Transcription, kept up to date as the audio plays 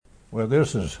Well,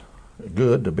 this is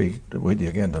good to be with you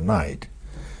again tonight.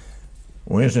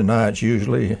 Wednesday night's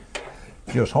usually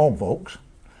just home folks,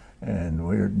 and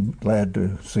we're glad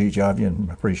to see each of you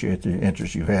and appreciate the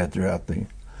interest you've had throughout the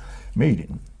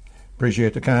meeting.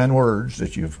 Appreciate the kind words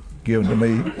that you've given to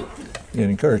me and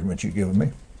encouragement you've given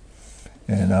me,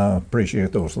 and I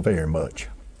appreciate those very much.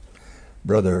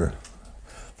 Brother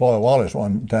Foy Wallace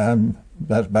one time,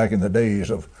 that's back in the days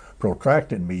of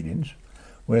protracted meetings,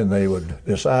 when they would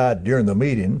decide during the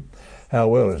meeting how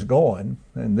well it's going,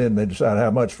 and then they decide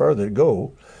how much further to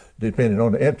go, depending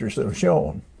on the interest that was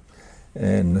shown.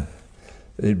 And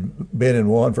they'd been in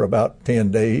one for about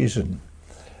 10 days, and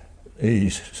he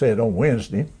said on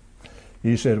Wednesday,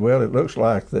 he said, well, it looks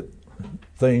like that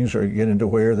things are getting to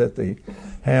where that the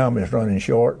ham is running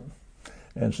short,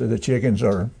 and so the chickens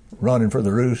are running for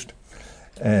the roost.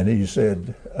 And he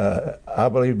said, I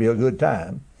believe it'd be a good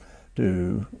time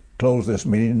to close this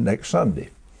meeting next Sunday.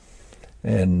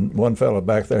 And one fellow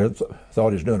back there thought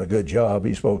he was doing a good job.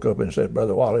 He spoke up and said,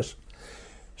 Brother Wallace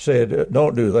said,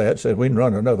 don't do that. Said, we can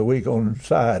run another week on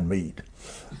side meat.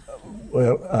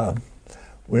 Well,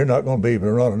 we're not going to be able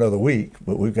to run another week,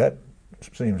 but we've got,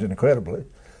 seems incredibly,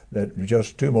 that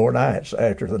just 2 more nights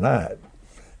after the night,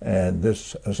 and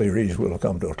this series will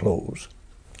come to a close.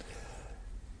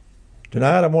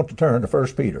 Tonight I want to turn to 1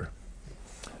 Peter.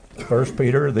 1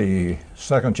 Peter, the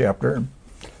 2nd chapter,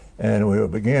 and we'll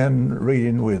begin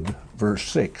reading with verse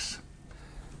 6.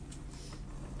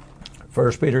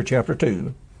 1 Peter chapter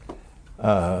 2,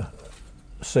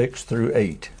 6 through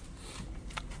 8.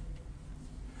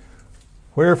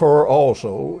 Wherefore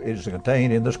also it is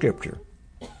contained in the Scripture,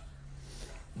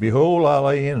 Behold, I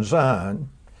lay in Zion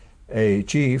a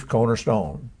chief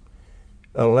cornerstone,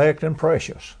 elect and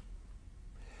precious,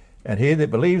 and he that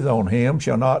believeth on him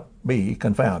shall not be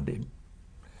confounded.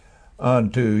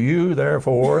 Unto you,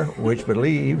 therefore, which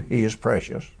believe, he is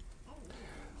precious.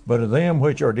 But to them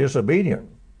which are disobedient,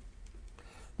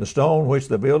 the stone which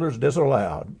the builders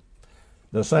disallowed,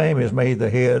 the same is made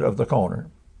the head of the corner,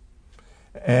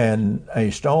 and a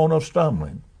stone of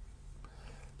stumbling,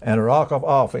 and a rock of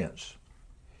offense,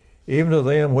 even to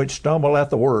them which stumble at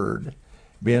the word,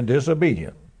 being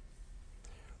disobedient,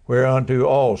 whereunto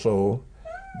also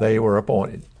they were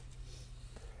appointed.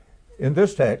 In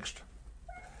this text,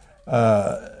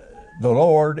 the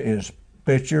Lord is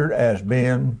pictured as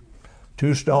being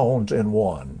 2 stones in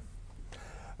one.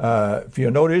 If you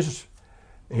notice,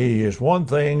 he is one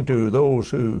thing to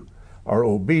those who are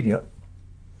obedient.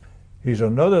 He's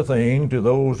another thing to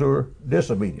those who are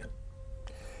disobedient.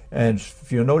 And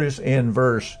if you notice in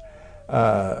verse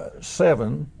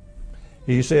 7,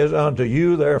 he says, Unto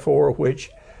you, therefore, which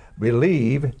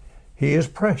believe, he is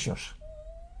precious.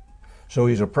 So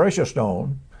he's a precious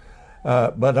stone,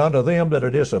 but unto them that are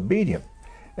disobedient.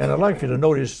 And I'd like you to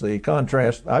notice the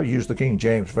contrast. I use the King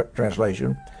James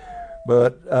translation,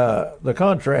 but the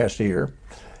contrast here,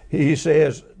 he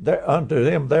says, Unto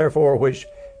them, therefore, which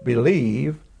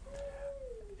believe,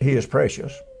 he is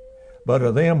precious, but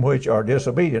to them which are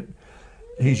disobedient.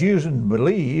 He's using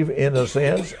believe in the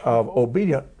sense of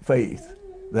obedient faith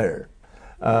there.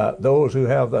 Those who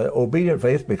have the obedient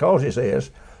faith, because he says,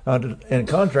 in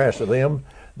contrast to them,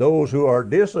 those who are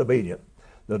disobedient.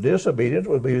 The disobedient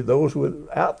would be those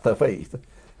without the faith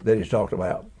that he's talked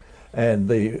about. And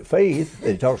the faith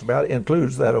that he talks about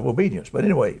includes that of obedience. But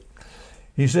anyway,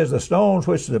 he says, the stones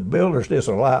which the builders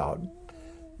disallowed,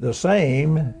 the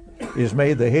same is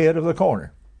made the head of the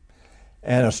corner,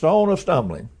 and a stone of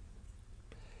stumbling,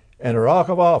 and a rock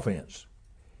of offense,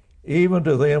 even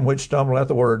to them which stumble at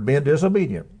the word, being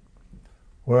disobedient,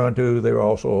 whereunto they were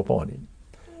also appointed.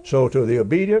 So to the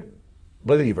obedient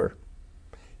believer,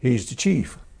 he's the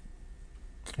chief.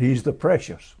 He's the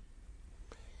precious.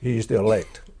 He's the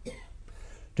elect.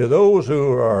 To those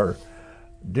who are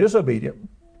disobedient,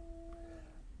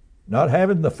 not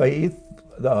having the faith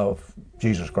of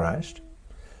Jesus Christ,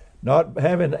 not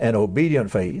having an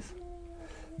obedient faith,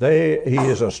 he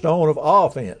is a stone of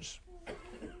offense.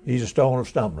 He's a stone of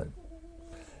stumbling.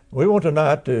 We want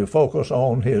tonight to focus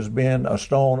on his being a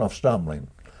stone of stumbling,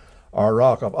 or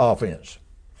rock of offense.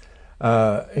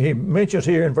 He mentions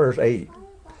here in verse 8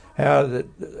 how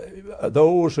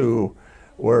those who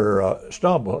were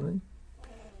stumbling,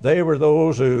 they were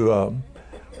those who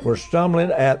were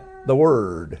stumbling at the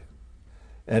word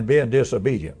and being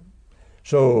disobedient.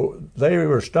 So they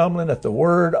were stumbling at the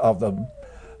word of the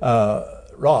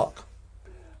rock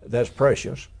that's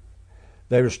precious.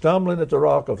 They were stumbling at the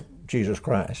rock of Jesus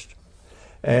Christ.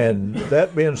 And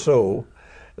that being so,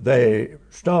 they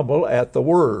stumble at the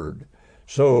word.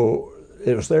 So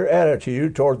it was their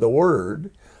attitude toward the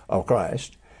word of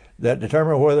Christ that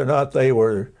determined whether or not they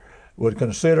were would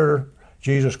consider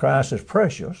Jesus Christ as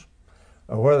precious,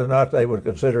 or whether or not they would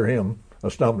consider him a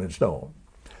stumbling stone.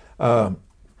 And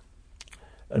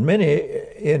many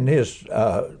in his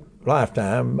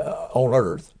lifetime on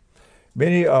earth,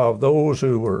 many of those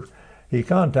who he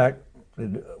contacted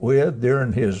with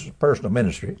during his personal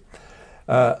ministry,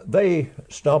 they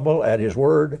stumble at his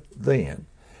word then.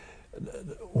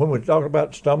 When we talk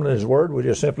about stumbling at his word, we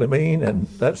just simply mean, and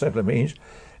that simply means,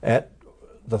 at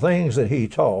the things that he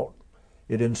taught,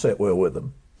 it didn't sit well with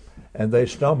them. And they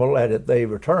stumble at it. They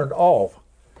were turned off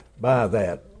by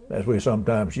that, as we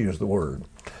sometimes use the word.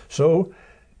 So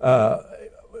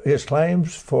his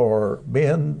claims for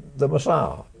being the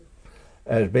Messiah,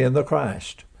 as being the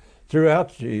Christ,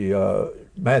 throughout the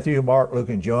Matthew, Mark, Luke,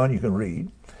 and John, you can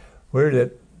read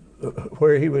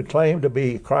where he would claim to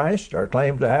be Christ, or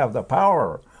claim to have the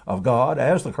power of God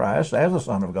as the Christ, as the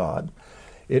Son of God.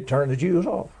 It turned the Jews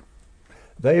off.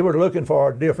 They were looking for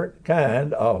a different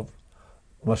kind of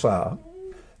Messiah.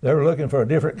 They were looking for a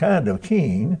different kind of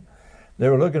king. They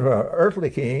were looking for an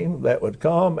earthly king that would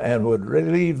come and would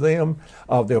relieve them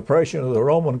of the oppression of the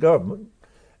Roman government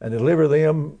and deliver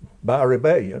them by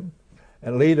rebellion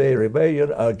and lead a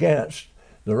rebellion against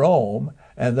the Rome,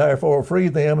 and therefore free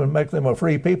them and make them a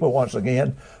free people once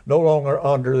again, no longer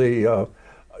under the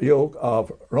yoke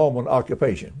of Roman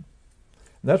occupation.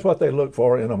 And that's what they looked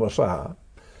for in a Messiah.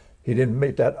 He didn't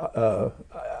meet that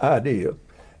idea.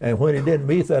 And when he didn't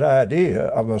meet that idea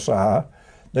of Messiah,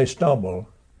 they stumbled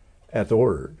at the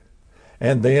word.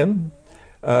 And then,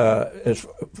 as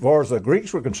far as the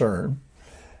Greeks were concerned,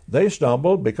 they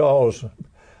stumbled because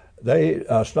they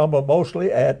stumbled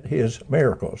mostly at his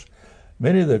miracles.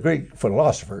 Many of the Greek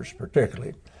philosophers,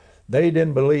 particularly, they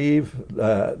didn't believe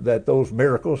that those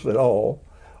miracles at all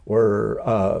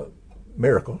were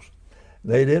miracles.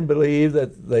 They didn't believe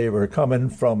that they were coming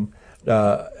from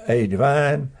a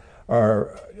divine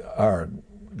or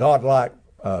godlike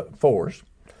force.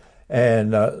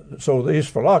 And so these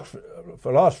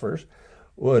philosophers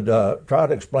would try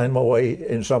to explain them away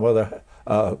in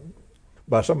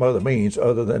by some other means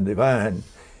other than divine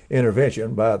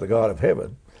intervention by the God of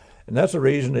heaven. And that's the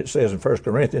reason it says in 1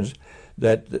 Corinthians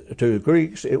that to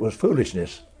Greeks it was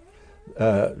foolishness.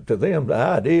 To them, the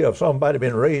idea of somebody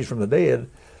being raised from the dead,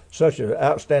 such an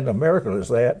outstanding miracle as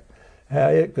that, how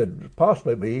it could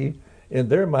possibly be, in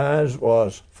their minds,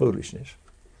 was foolishness.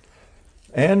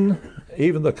 And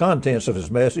even the contents of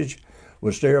his message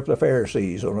would stir up the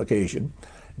Pharisees on occasion.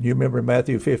 You remember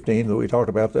Matthew 15 that we talked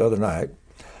about the other night,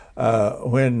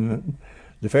 when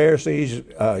the Pharisees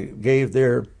would give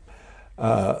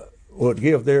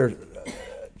their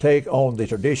take on the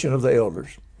tradition of the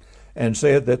elders and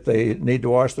said that they need to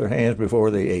wash their hands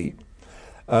before they ate.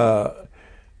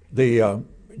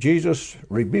 Jesus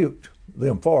rebuked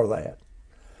them for that.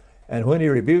 And when he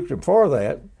rebuked them for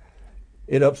that,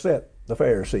 it upset the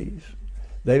Pharisees.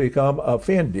 They become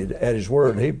offended at his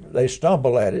word. They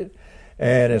stumble at it.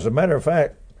 And as a matter of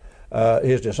fact,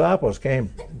 his disciples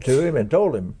came to him and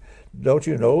told him, "Don't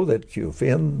you know that you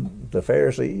offend the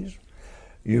Pharisees?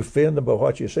 You offend them by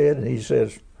what you said." And he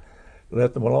says,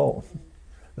 "Let them alone.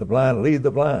 The blind lead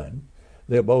the blind.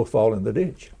 They'll both fall in the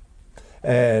ditch."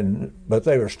 But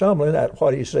they were stumbling at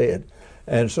what he said.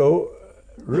 And so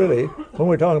really, when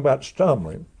we're talking about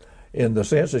stumbling, in the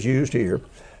sense that's used here,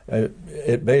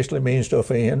 it basically means to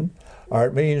offend, or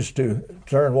it means to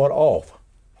turn one off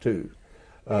to.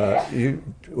 You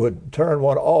would turn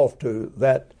one off to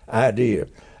that idea,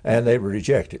 and they would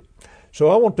reject it. So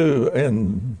I want to,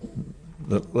 in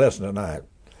the lesson tonight,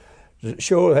 to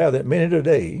show how that many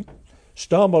today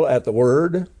stumble at the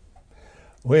word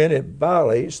when it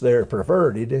violates their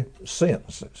perverted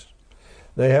senses.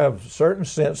 They have certain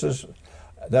senses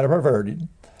that are perverted,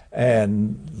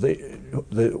 and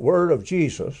the word of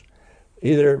Jesus,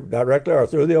 either directly or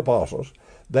through the apostles,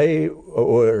 they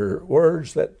were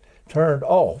words that turned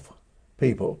off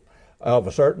people of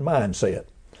a certain mindset.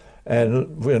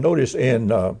 And we'll notice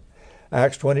in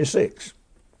Acts 26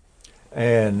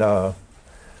 and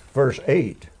verse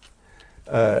 8,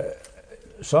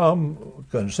 some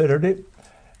considered it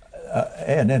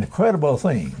an incredible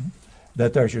thing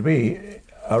that there should be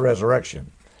a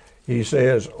resurrection. He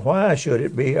says, "Why should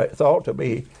it be thought to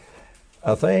be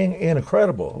a thing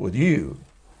incredible with you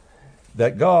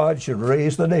that God should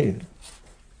raise the dead?"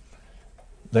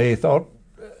 They thought,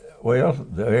 well,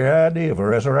 the very idea of a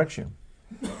resurrection,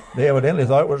 they evidently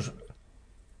thought it was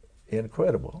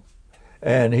incredible.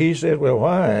 And he said, well,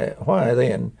 why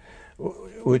then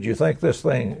would you think this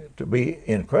thing to be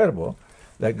incredible,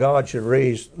 that God should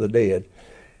raise the dead?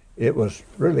 It was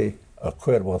really a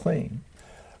credible thing.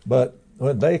 But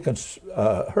when they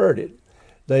heard it,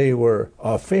 They were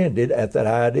offended at that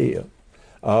idea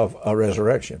of a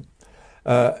resurrection.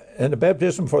 And the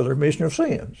baptism for the remission of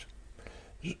sins.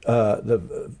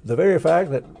 The very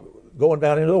fact that going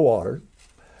down into the water,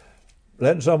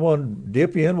 letting someone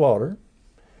dip you in water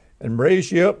and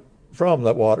raise you up from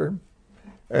that water,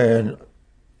 and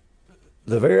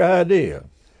the very idea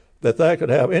that that could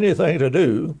have anything to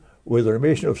do with the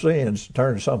remission of sins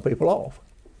turns some people off.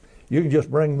 You can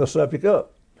just bring the subject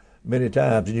up many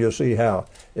times and you'll see how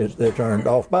they're turned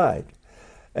off by it.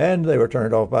 And they were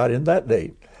turned off by it in that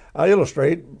day. I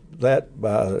illustrate that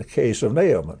by the case of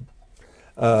Naaman.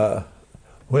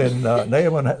 When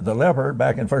Naaman the leper,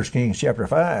 back in 1 Kings chapter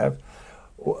 5,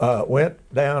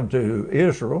 went down to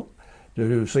Israel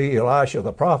to see Elisha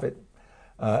the prophet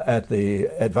at the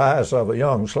advice of a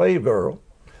young slave girl,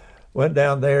 went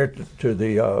down there to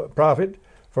the prophet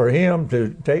for him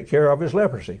to take care of his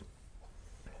leprosy.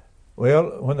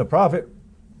 Well, when the prophet,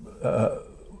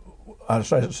 I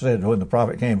said when the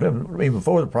prophet came to him, even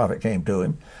before the prophet came to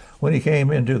him, when he came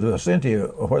into the vicinity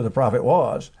of where the prophet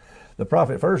was, the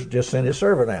prophet first just sent his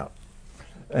servant out,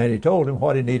 and he told him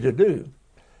what he needed to do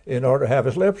in order to have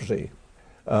his leprosy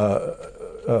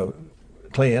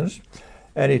cleansed,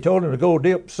 and he told him to go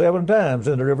dip 7 times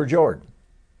in the River Jordan.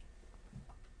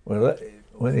 Well,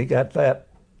 when he got that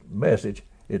message,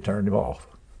 it turned him off.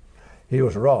 He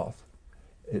was wroth,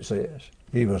 it says.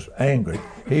 He was angry.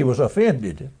 He was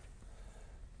offended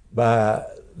by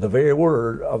the very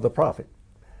word of the prophet.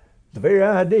 The very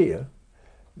idea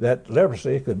that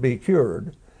leprosy could be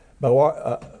cured by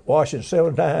washing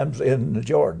 7 times in the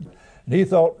Jordan. And he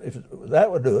thought if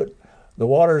that would do it, the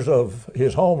waters of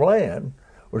his homeland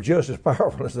were just as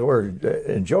powerful as the word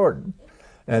in Jordan,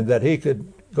 and that he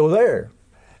could go there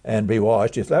and be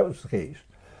washed if that was the case.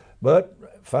 But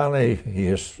finally,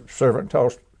 his servant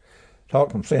talked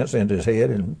some sense into his head,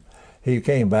 and he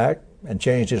came back and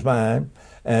changed his mind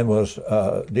and was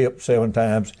dipped 7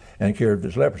 times and cured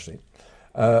his leprosy.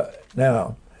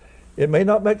 Now, it may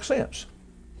not make sense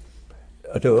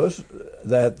to us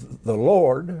that the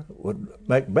Lord would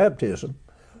make baptism,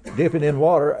 dipping in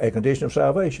water, a condition of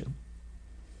salvation.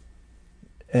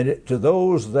 And to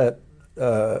those that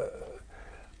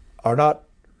are not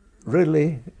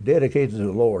really dedicated to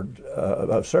the Lord,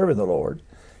 of serving the Lord,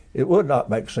 it would not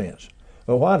make sense.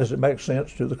 But why does it make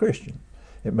sense to the Christian?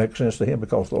 It makes sense to him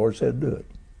because the Lord said do it.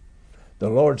 The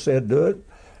Lord said do it,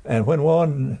 and when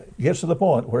one gets to the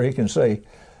point where he can say,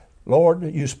 Lord,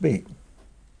 you speak,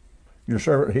 your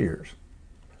servant hears.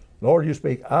 Lord, you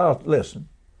speak, I'll listen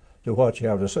to what you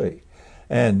have to say,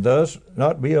 and thus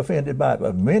not be offended by it.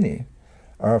 But many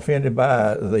are offended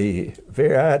by the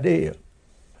very idea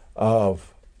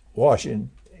of washing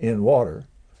in water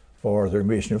for the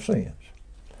remission of sins.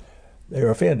 They're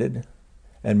offended,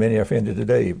 and many are offended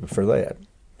today for that.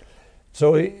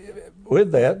 So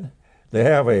with that, they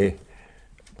have a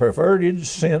perverted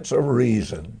sense of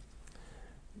reason.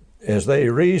 As they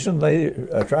reason, they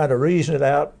try to reason it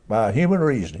out by human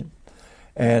reasoning,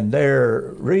 and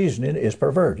their reasoning is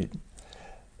perverted.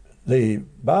 The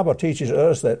Bible teaches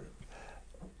us that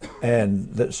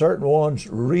certain ones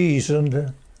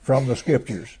reasoned from the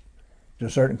Scriptures to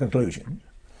certain conclusions,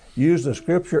 use the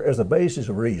Scripture as the basis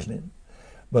of reasoning.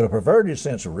 But a perverted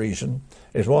sense of reason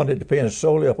is one that depends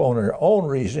solely upon their own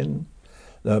reasoning,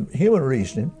 the human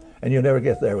reasoning, and you'll never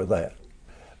get there with that.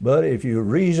 But if you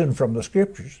reason from the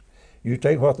Scriptures, you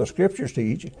take what the Scriptures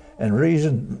teach and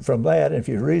reason from that, and if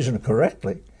you reason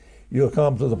correctly, you'll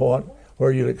come to the point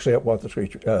where you'll accept what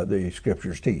the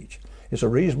Scriptures teach. It's a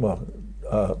reasonable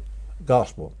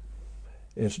gospel.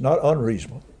 It's not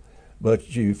unreasonable. But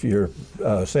if your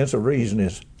sense of reason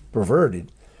is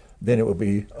perverted, then it will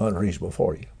be unreasonable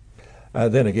for you.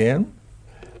 Then again,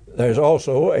 there's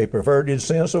also a perverted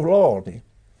sense of loyalty.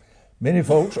 Many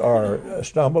folks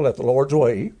stumble at the Lord's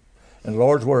way and the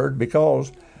Lord's word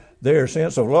because their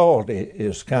sense of loyalty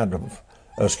is kind of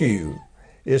askew,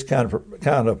 is kind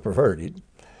of perverted.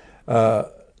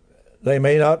 They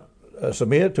may not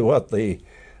submit to what the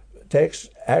text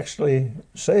actually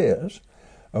says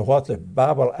or what the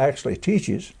Bible actually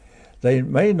teaches. They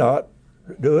may not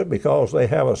do it because they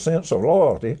have a sense of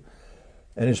loyalty,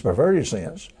 and it's a perverted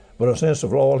sense, but a sense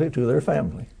of loyalty to their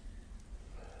family.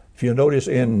 If you notice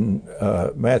in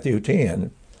Matthew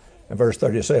 10 and verse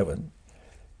 37,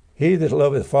 he that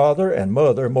loveth father and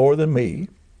mother more than me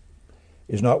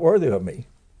is not worthy of me.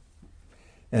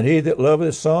 And he that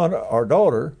loveth son or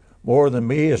daughter more than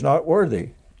me is not worthy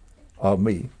of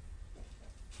me.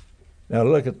 Now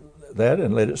look at that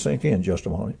and let it sink in just a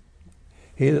moment.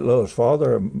 He that loves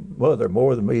father or mother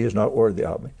more than me is not worthy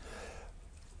of me.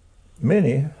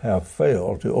 Many have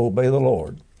failed to obey the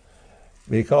Lord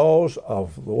because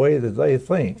of the way that they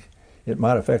think it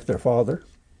might affect their father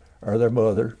or their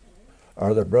mother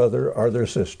or their brother or their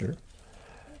sister.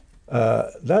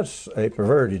 That's a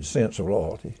perverted sense of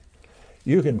loyalty.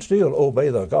 You can still obey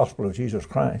the gospel of Jesus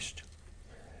Christ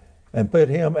and put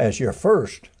him as your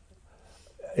first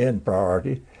in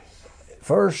priority,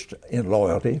 first in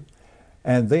loyalty,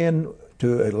 and then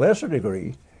to a lesser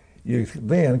degree, you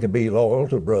then can be loyal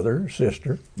to brother,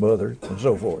 sister, mother, and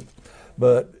so forth.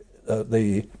 But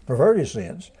the perverted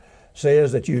sense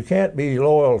says that you can't be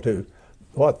loyal to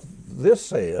what this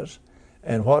says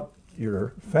and what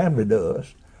your family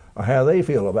does or how they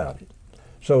feel about it.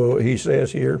 So he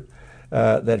says here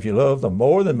that if you love them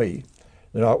more than me,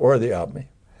 they're not worthy of me.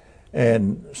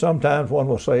 And sometimes one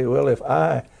will say, well, if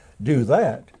I do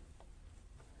that,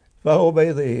 if I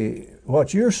obey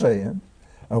what you're saying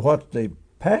or what the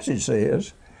passage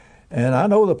says, and I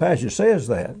know the passage says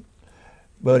that,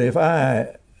 but if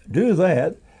I do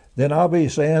that, then I'll be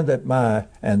saying that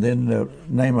and then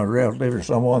name a relative or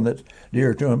someone that's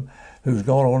dear to him who's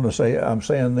going on to say, I'm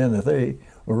saying then that they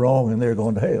were wrong and they're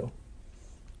going to hell.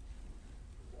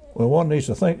 Well, one needs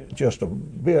to think just a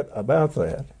bit about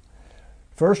that.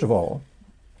 First of all,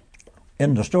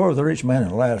 in the story of the rich man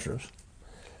and Lazarus,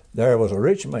 there was a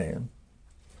rich man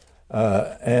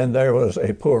and there was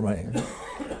a poor man.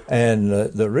 And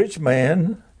the rich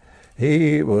man,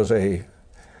 he was a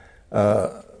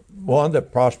one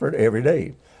that prospered every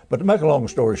day. But to make a long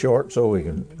story short, so we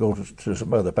can go to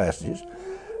some other passages,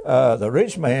 the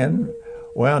rich man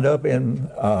wound up in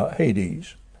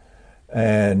Hades,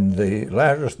 and the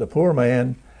Lazarus, the poor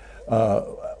man,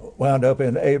 wound up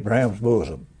in Abraham's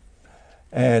bosom.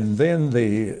 And then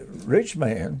the rich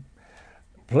man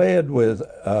pled with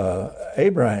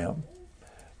Abraham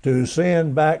to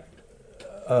send back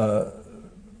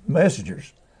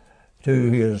messengers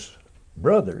to his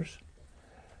brothers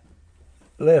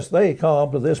lest they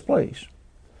come to this place.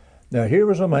 Now here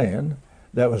was a man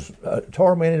that was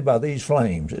tormented by these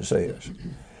flames, it says,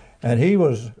 and he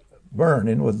was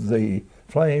burning with the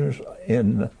flames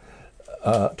in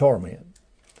torment.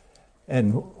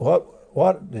 And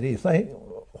what did he think?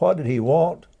 What did he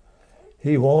want?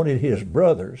 He wanted his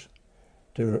brothers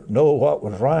to know what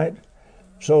was right,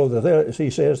 so that he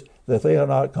says that they'll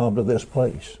not come to this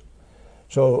place.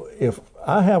 So if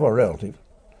I have a relative,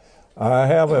 I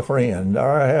have a friend,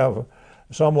 or I have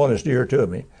someone that's dear to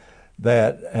me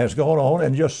that has gone on,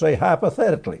 and just say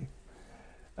hypothetically,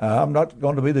 I'm not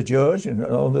going to be the judge, and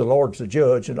only the Lord's the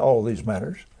judge in all these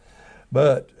matters,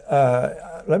 but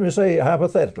let me say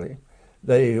hypothetically,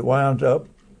 they wound up,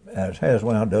 as has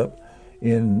wound up,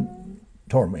 in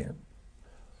torment.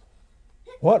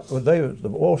 What would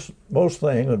the most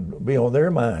thing would be on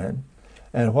their mind,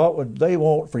 and what would they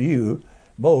want for you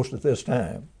most at this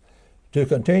time? To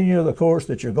continue the course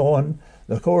that you're going,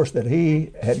 the course that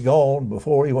he had gone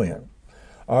before he went?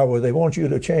 Or would they want you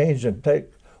to change and take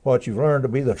what you've learned to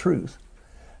be the truth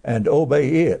and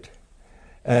obey it,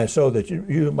 and so that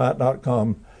you might not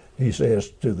come, he says,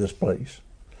 to this place?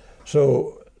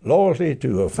 So loyalty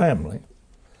to a family,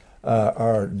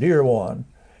 our dear one,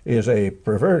 is a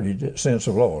perverted sense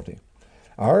of loyalty.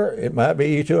 Or it might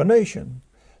be to a nation.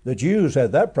 The Jews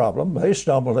had that problem. They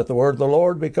stumbled at the word of the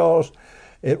Lord because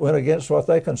it went against what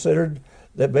they considered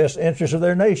the best interest of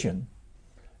their nation.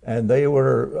 And they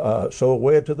were so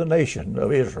wed to the nation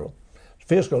of Israel,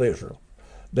 physical Israel,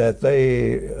 that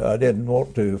they didn't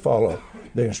want to follow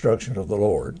the instructions of the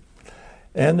Lord.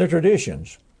 And the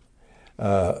traditions.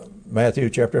 Matthew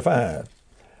chapter 5,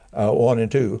 1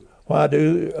 and 2. Why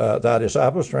do thy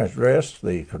disciples transgress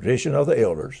the tradition of the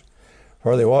elders?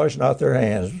 For they wash not their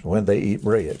hands when they eat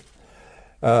bread.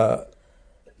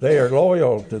 They are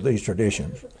loyal to these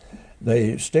traditions.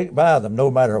 They stick by them no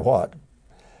matter what.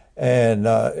 And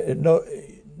it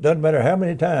doesn't matter how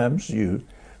many times you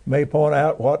may point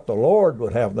out what the Lord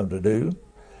would have them to do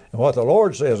and what the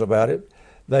Lord says about it,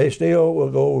 they still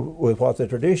will go with what the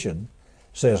tradition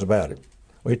says about it.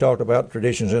 We talked about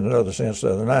traditions in another sense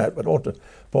the other night, but I want to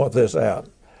point this out,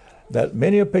 that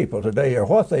many people today are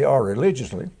what they are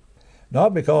religiously,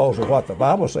 not because of what the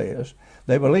Bible says.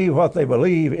 They believe what they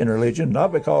believe in religion,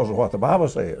 not because of what the Bible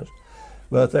says,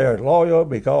 but they're loyal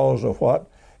because of what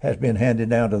has been handed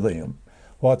down to them,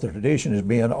 what the tradition has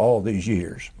been all these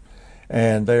years.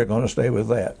 And they're going to stay with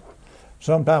that.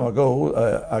 Some time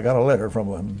ago, I got a letter from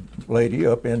a lady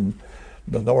up in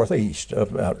the Northeast,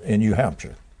 up out in New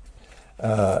Hampshire.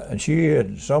 And she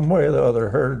had somewhere or the other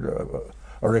heard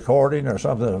a recording or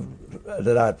something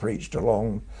that I'd preached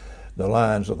along the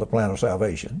lines of the plan of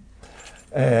salvation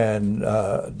and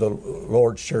the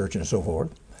Lord's church and so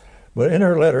forth. But in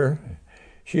her letter,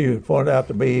 she pointed out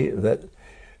to me that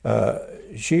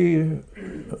She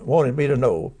wanted me to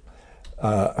know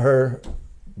her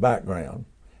background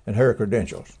and her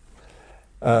credentials.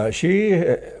 She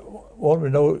wanted me to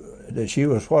know that she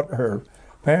was what her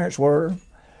parents were,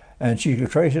 and she could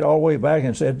trace it all the way back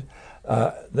and said,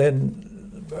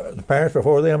 then the parents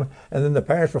before them, and then the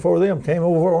parents before them came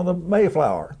over on the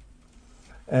Mayflower.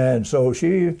 And so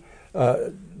she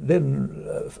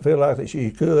didn't feel like that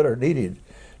she could or needed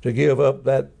to give up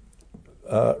that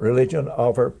religion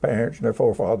of her parents and her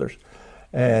forefathers.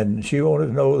 And she wanted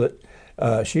to know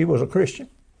that she was a Christian.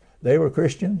 They were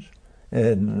Christians,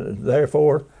 and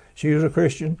therefore she was a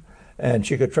Christian, and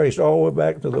she could trace all the way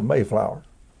back to the Mayflower.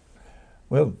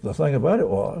 Well, the thing about it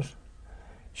was,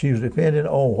 she was dependent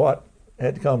on what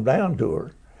had come down to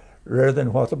her rather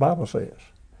than what the Bible says.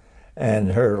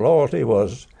 And her loyalty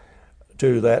was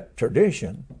to that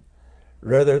tradition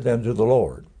rather than to the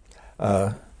Lord.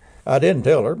 I didn't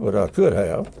tell her, but I could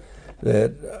have,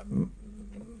 that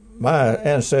my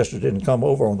ancestors didn't come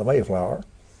over on the Mayflower,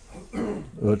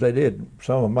 but they did.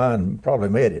 Some of mine probably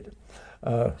made it.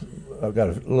 I've got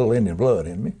a little Indian blood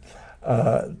in me,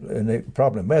 and they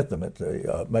probably met them at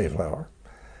the Mayflower.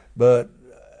 But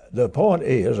the point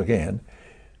is, again,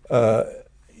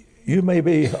 one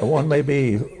may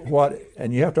be what,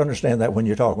 and you have to understand that when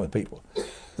you're talking with people,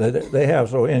 that they have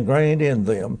so ingrained in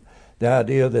them the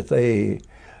idea that they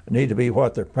need to be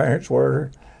what their parents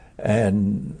were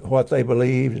and what they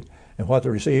believed and what they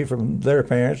received from their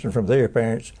parents and from their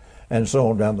parents and so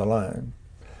on down the line.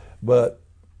 But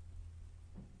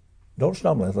don't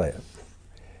stumble at that.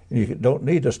 You don't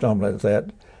need to stumble at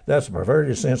that. That's a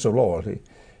perverted sense of loyalty.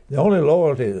 The only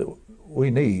loyalty that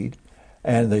we need,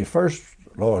 and the first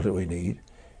loyalty we need,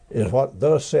 is what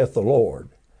thus saith the Lord.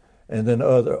 And then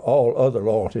all other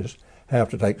loyalties have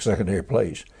to take secondary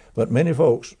place. But many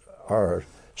folks are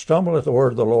stumble at the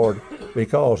word of the Lord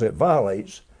because it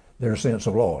violates their sense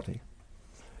of loyalty.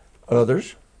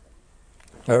 Others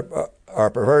are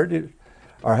perverted,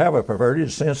 or have a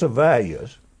perverted sense of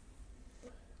values.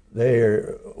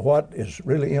 They're what is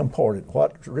really important,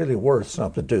 what's really worth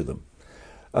something to them.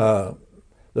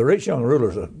 The rich young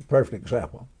ruler is a perfect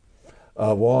example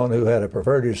of one who had a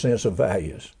perverted sense of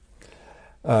values.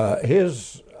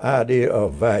 His idea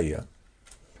of value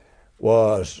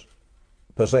was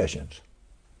possessions.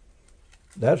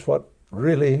 That's what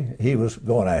really he was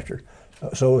going after,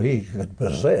 so he could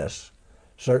possess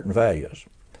certain values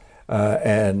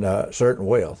and certain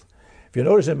wealth. If you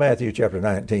notice in Matthew chapter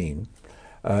 19,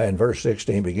 in verse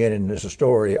 16 beginning, is a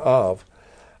story of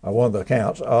one of the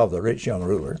accounts of the rich young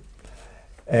ruler.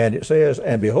 And it says,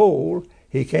 and behold,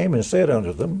 he came and said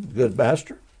unto them, Good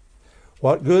master,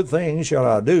 what good things shall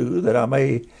I do that I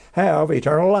may have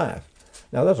eternal life?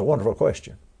 Now that's a wonderful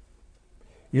question.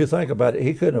 You think about it,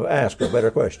 he couldn't have asked a better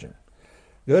question.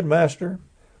 Good master,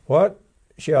 what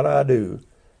shall I do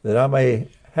that I may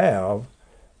have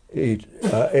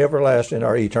everlasting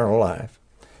or eternal life?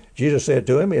 Jesus said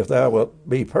to him, If thou wilt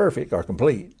be perfect or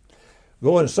complete,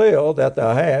 go and sell that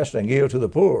thou hast and give to the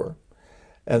poor,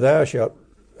 and thou shalt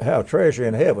have treasure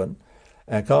in heaven,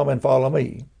 and come and follow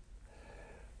me.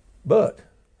 But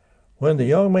when the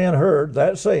young man heard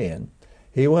that saying,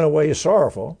 he went away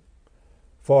sorrowful,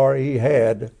 for he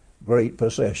had great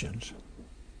possessions.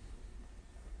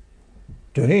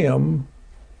 To him,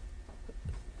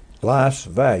 life's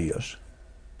values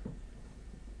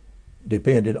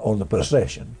depended on the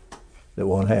possession that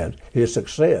one had. His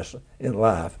success in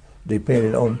life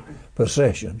depended on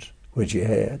possessions which he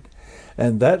had.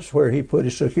 And that's where he put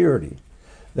his security.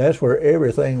 That's where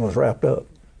everything was wrapped up.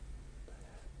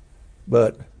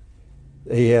 But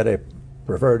he had a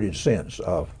perverted sense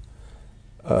of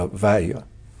value.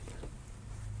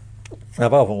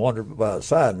 I've often wondered, by a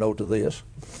side note to this,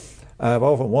 I've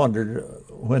often wondered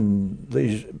when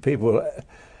these people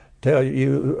tell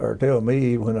you or tell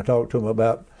me when I talk to them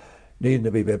about needing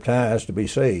to be baptized to be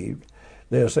saved,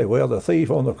 they'll say, well, the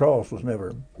thief on the cross was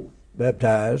never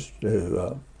baptized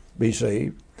to be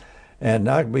saved, and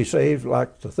I can be saved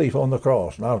like the thief on the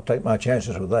cross, and I'll take my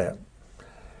chances with that.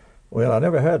 Well, I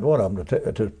never had one of them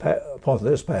to point to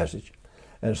this passage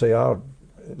and say, I'll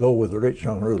go with the rich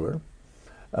young ruler.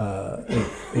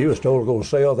 He was told to go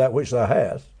sell that which thou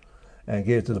hast and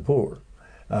give it to the poor.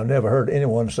 I've never heard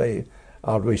anyone say,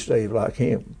 I'll be saved like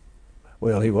him.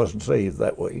 Well, he wasn't saved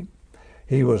that way.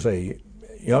 He was a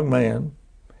young man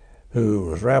who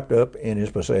was wrapped up in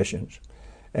his possessions,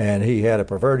 and he had a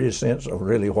perverted sense of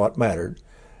really what mattered,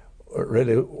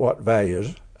 really what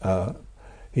values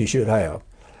he should have.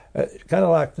 Kind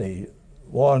of like the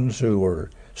ones who were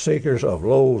seekers of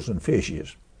loaves and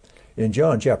fishes. In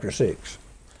John chapter 6,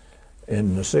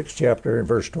 in the 6th chapter in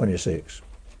verse 26,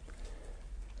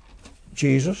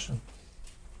 Jesus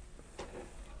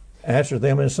answered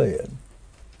them and said,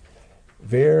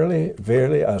 Verily,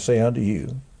 verily, I say unto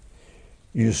you,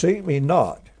 you seek me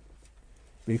not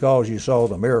because you saw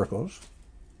the miracles,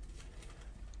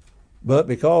 but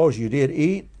because you did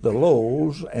eat the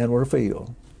loaves and were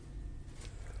filled.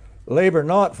 Labor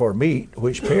not for meat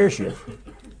which perisheth,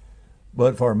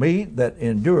 but for meat that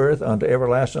endureth unto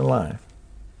everlasting life,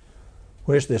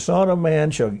 which the Son of Man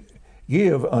shall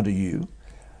give unto you,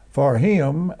 for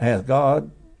him hath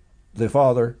God the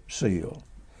Father sealed.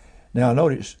 Now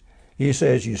notice, he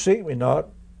says, you seek me not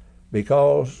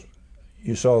because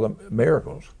you saw the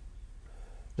miracles.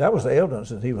 That was the evidence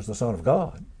that he was the Son of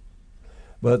God.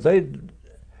 But they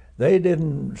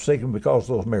didn't seek him because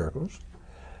of those miracles.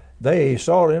 They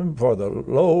sought him for the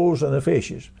loaves and the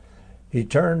fishes. He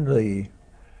turned in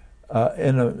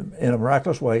a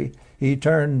miraculous way, he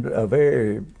turned a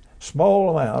very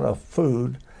small amount of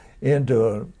food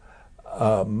into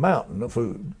a mountain of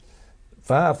food.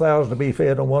 5,000 to be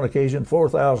fed on one occasion,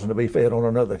 4,000 to be fed on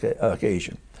another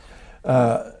occasion.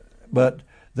 But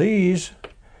these,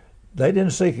 they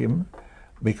didn't seek him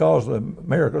because of the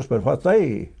miracles, but what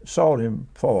they sought him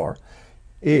for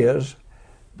is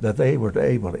that they were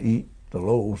able to eat the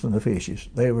loaves and the fishes.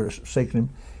 They were seeking him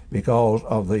because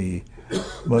of the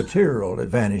material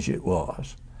advantage it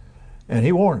was. And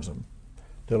he warns them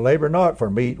to labor not for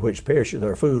meat which perisheth,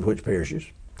 or food which perishes,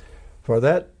 for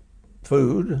that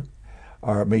food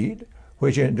or meat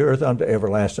which endureth unto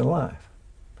everlasting life,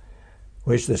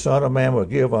 which the Son of Man will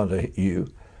give unto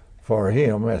you, for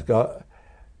him hath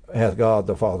God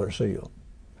the Father sealed.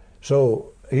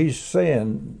 So he's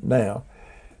saying now,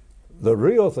 the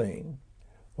real thing,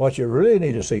 what you really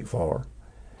need to seek for,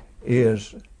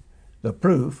 is the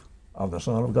proof of the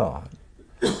Son of God.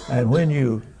 And when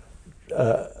you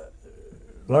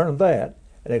learn that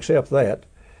and accept that,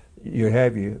 you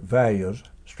have your values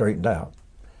straightened out.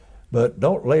 But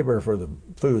don't labor for the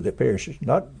food that perishes.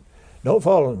 Don't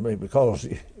follow me because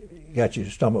you got your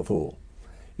stomach full.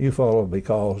 You follow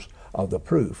because of the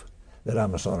proof that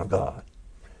I'm the Son of God,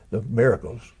 the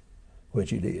miracles which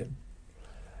he did.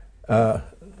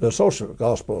 The social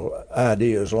gospel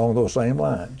idea is along those same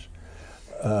lines.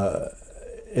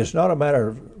 It's not a matter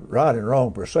of right and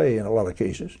wrong per se in a lot of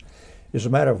cases. It's a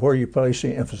matter of where you place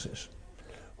the emphasis.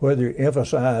 Whether you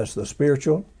emphasize the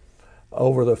spiritual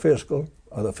over the physical,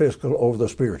 or the physical over the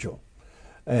spiritual,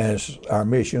 as our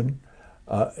mission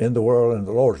in the world and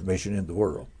the Lord's mission in the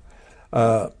world.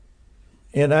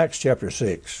 In Acts chapter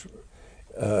 6,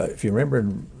 if you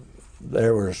remember,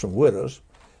 there were some widows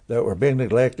that were being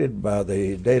neglected by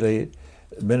the daily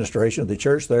administration of the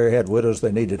church. There had widows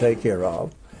they needed to take care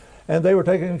of, and they were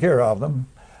taking care of them,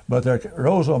 but there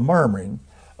arose a murmuring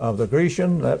of the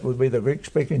Grecian, that would be the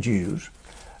Greek-speaking Jews,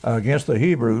 against the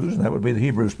Hebrews, and that would be the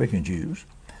Hebrew-speaking Jews,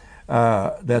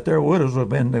 that their widows had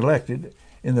been neglected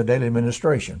in the daily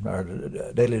administration, or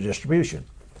daily distribution.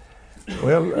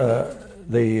 Well,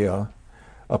 the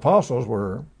apostles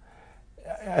were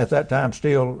at that time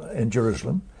still in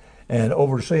Jerusalem and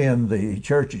overseeing the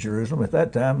church of Jerusalem. At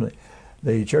that time,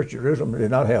 the church of Jerusalem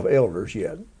did not have elders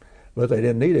yet, but they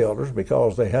didn't need elders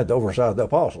because they had the oversight of the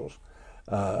apostles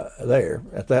there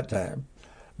at that time.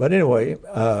 But anyway,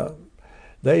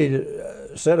 they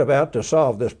set about to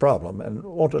solve this problem, and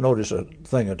want to notice a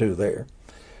thing or two there.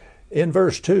 In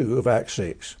verse 2 of Acts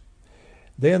 6,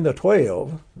 then the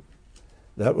 12,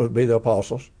 that would be the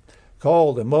apostles,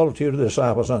 called the multitude of the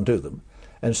disciples unto them,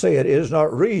 and said, It is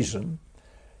not reason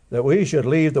that we should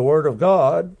leave the word of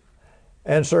God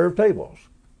and serve tables.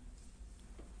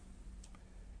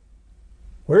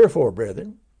 Wherefore,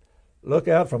 brethren, look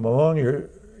out from among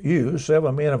you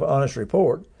 7 men of honest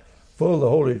report, full of the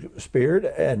Holy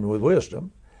Spirit and with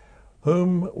wisdom,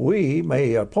 whom we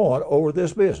may appoint over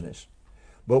this business.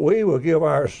 But we will give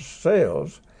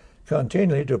ourselves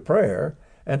continually to prayer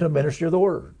and to minister the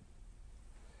word.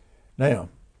 Now,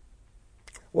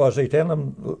 was he telling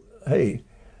them, hey,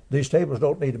 these tables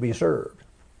don't need to be served?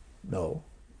 No.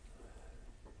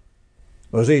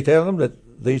 Was he telling them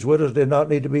that these widows did not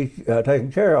need to be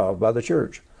taken care of by the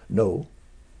church? No.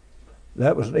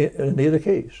 That was neither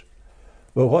case.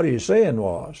 But what he's saying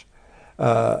was,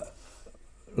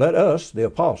 let us, the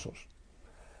apostles,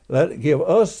 give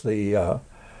us the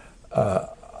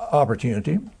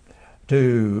opportunity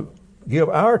to give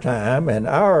our time and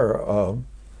our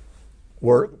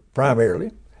work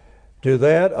primarily to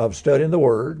that of studying the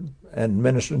Word and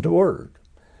ministering the Word.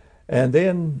 And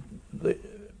then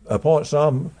appoint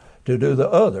some to do the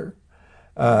other,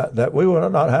 that we will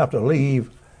not have to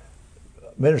leave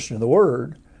ministering the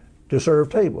Word to serve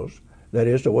tables, that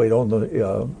is, to wait on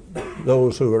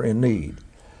those who are in need.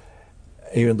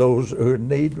 even those who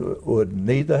would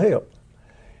need the help.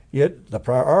 Yet the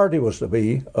priority was to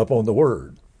be upon the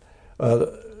Word.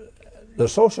 The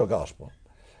social gospel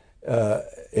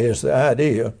is the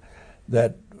idea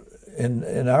that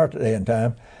in our day and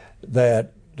time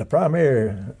that the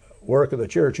primary work of the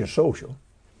church is social.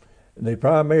 The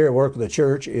primary work of the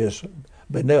church is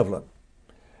benevolent.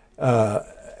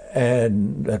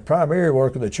 And the primary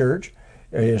work of the church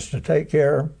is to take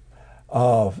care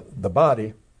of the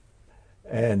body,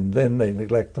 and then they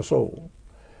neglect the soul.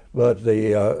 But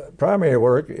the primary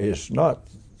work is not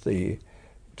to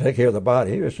take care of the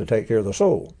body, it's to take care of the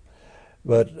soul.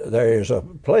 But there is a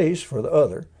place for the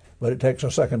other, but it takes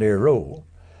a secondary role.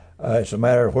 It's a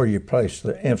matter of where you place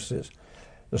the emphasis.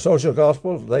 The social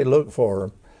gospel, they look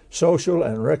for social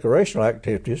and recreational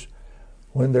activities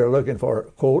when they're looking for,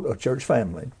 quote, a church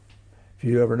family. If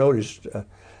you ever noticed,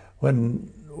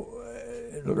 when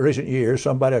in recent years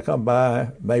somebody will come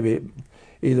by, maybe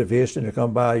either visiting or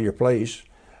come by your place,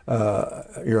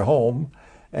 your home,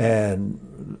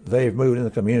 and they've moved in the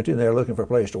community and they're looking for a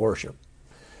place to worship.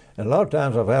 And a lot of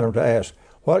times I've had them to ask,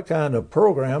 what kind of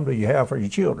program do you have for your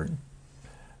children,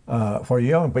 for your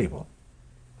young people?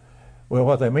 Well,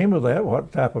 what they mean by that,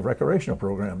 what type of recreational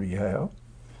program do you have?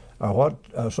 Or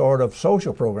what sort of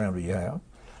social program do you have?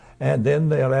 And then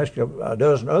they'll ask you a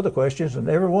dozen other questions, and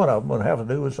every one of them will have to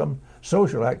do with some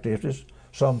social activities,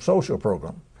 some social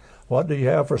program. What do you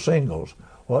have for singles?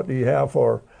 What do you have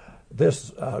for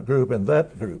this group and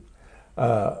that group?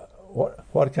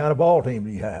 What kind of ball team do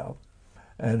you have?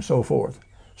 And so forth,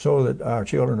 so that our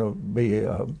children will be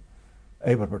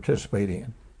able to participate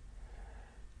in.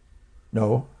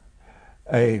 No,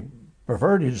 a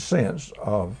perverted sense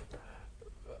of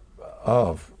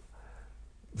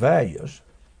values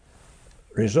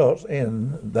results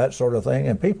in that sort of thing,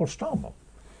 and people stumble.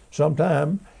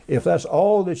 Sometimes, if that's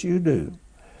all that you do,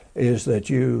 is that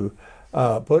you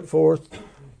put forth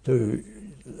to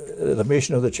the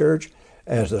mission of the church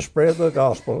as the spread of the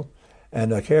gospel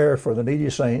and the care for the needy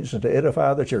saints and to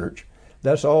edify the church,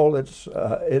 that's all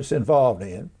it's involved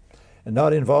in, and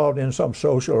not involved in some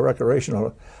social or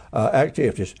recreational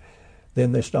activities,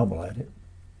 then they stumble at it.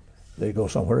 They go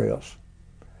somewhere else,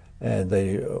 and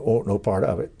they want no part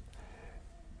of it.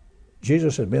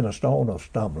 Jesus has been a stone of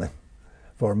stumbling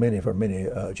for many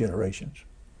generations.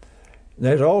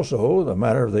 There's also the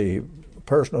matter of the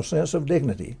personal sense of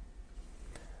dignity,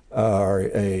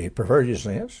 or a perverted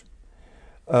sense.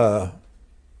 Back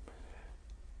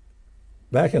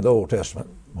in the Old Testament,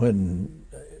 when,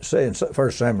 say in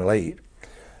 1 Samuel 8,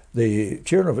 the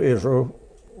children of Israel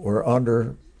were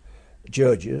under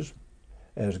judges,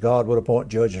 as God would appoint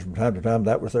judges from time to time.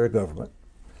 That was their government.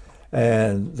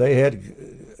 And they had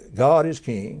God as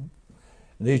king.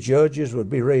 And these judges would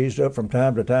be raised up from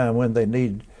time to time when they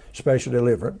need special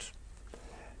deliverance.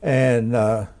 And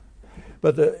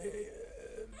but the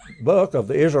bulk of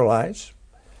the Israelites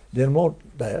didn't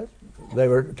want that. They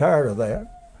were tired of that.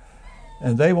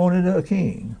 And they wanted a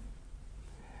king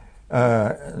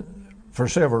for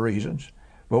several reasons.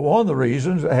 But one of the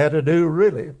reasons had to do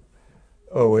really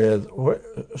with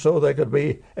so they could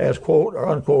be as, quote or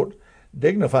unquote,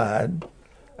 dignified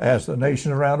as the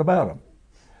nation around about them.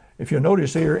 If you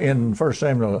notice here in 1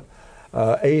 Samuel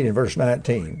 8 and verse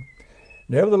 19,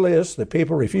 nevertheless the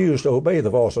people refused to obey the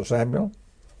voice of Samuel,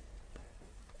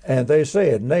 and they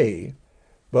said, nay,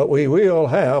 but we will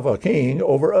have a king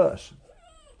over us.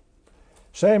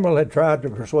 Samuel had tried to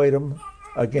persuade them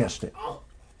against it.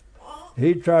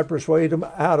 He tried to persuade them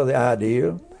out of the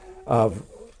idea of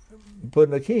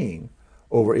putting a king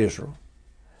over Israel.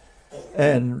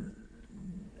 And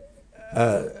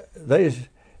they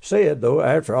said, though,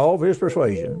 after all of his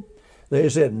persuasion, they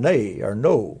said nay or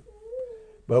no,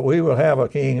 but we will have a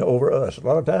king over us. A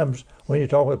lot of times when you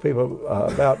talk with people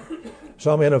about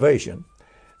some innovation,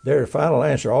 their final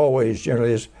answer always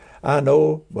generally is, I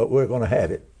know, but we're going to have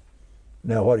it.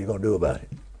 Now what are you going to do about it?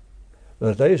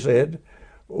 But they said,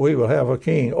 we will have a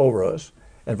king over us.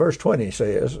 And verse 20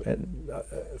 says, in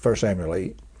 1 Samuel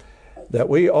 8, that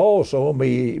we also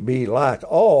may be like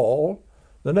all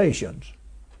the nations,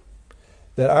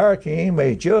 that our king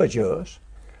may judge us,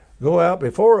 go out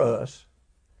before us,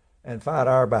 and fight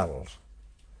our battles.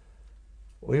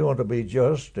 We want to be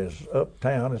just as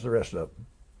uptown as the rest of them.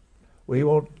 We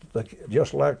want,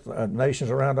 just like the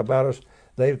nations around about us,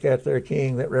 they've got their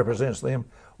king that represents them.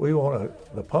 We want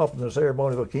the pomp and the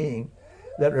ceremony of a king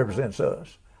that represents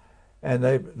us. And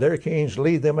their kings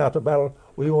lead them out to battle.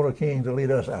 We want a king to lead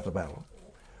us out to battle.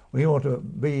 We want to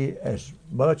be as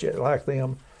much like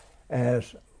them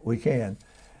as we can.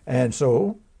 And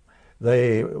so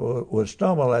they would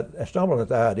stumble at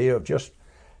the idea of just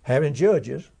having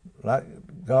judges like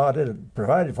God had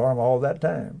provided for them all that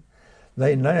time.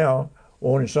 They now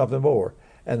wanted something more.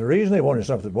 And the reason they wanted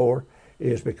something more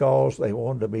is because they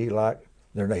wanted to be like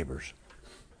their neighbors.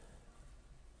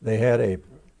 They had a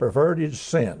perverted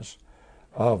sense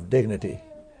of dignity.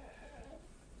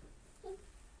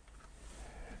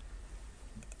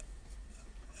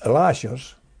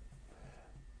 Elisha's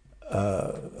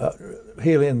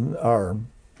healing, or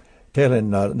telling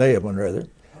Naaman rather,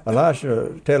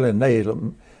 Elisha telling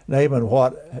Naaman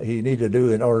what he needed to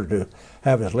do in order to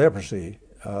have his leprosy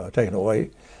taken away,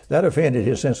 that offended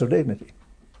his sense of dignity.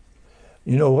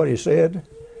 You know what he said?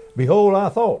 Behold, I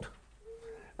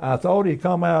thought he'd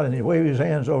come out and he'd wave his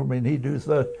hands over me and he'd do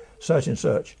such and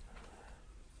such.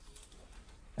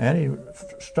 And he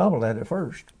stumbled at it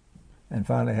first and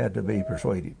finally had to be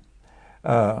persuaded.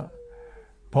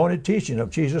 Pointed teaching of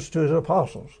Jesus to his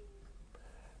apostles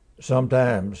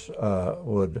sometimes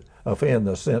would offend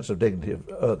the sense of dignity of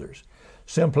others.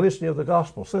 Simplicity of the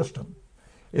gospel system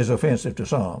is offensive to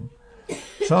some.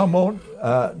 Some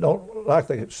don't like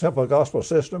the simple gospel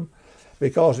system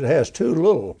because it has too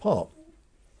little pomp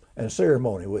and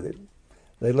ceremony with it.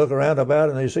 They look around about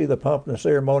and they see the pomp and the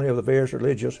ceremony of the various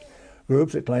religious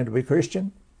groups that claim to be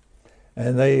Christian,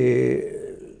 and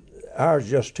ours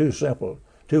just too simple,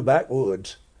 too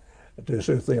backwoods to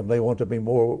suit them. They want to be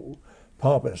more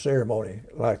pomp and ceremony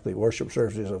like the worship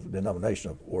services of the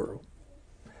denominational world.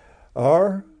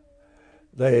 Or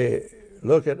they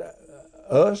look at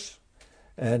us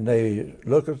and they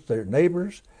look at their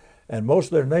neighbors, and most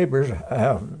of their neighbors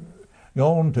have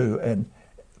gone to an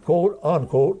quote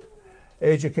unquote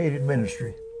educated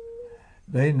ministry.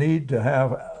 They need to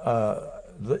have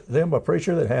them a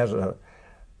preacher that has a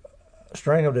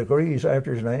string of degrees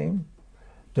after his name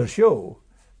to show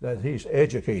that he's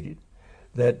educated,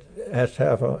 that has to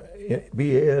have a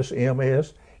BS,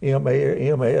 MS,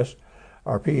 MA, MS,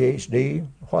 or PhD,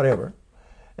 whatever.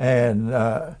 And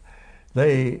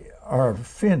they are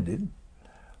offended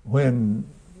when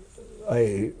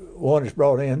one is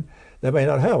brought in that may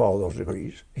not have all those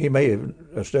degrees. He may have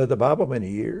studied the Bible many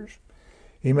years.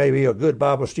 He may be a good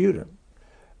Bible student,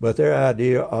 but their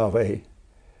idea of a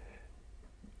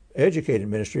educated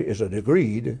ministry is a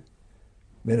degreed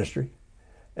ministry,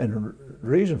 and the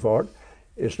reason for it,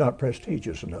 it's not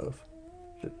prestigious enough.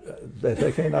 That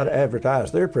they cannot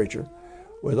advertise their preacher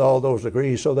with all those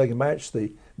degrees so they can match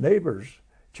the neighbor's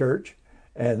church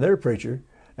and their preacher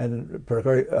and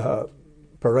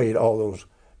parade all those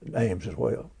names as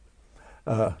well.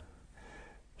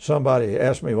 Somebody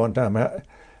asked me one time,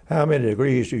 how many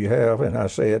degrees do you have? And I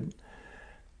said,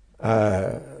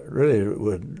 I really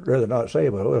would rather not say,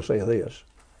 but I will say this.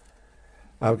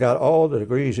 I've got all the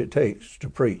degrees it takes to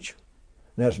preach.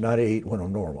 And that's 98 when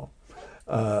I'm normal.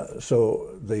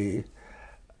 So the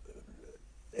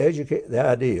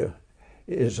idea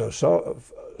is a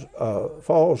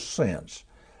false sense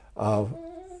of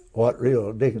what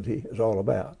real dignity is all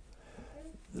about.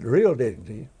 The real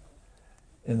dignity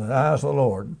in the eyes of the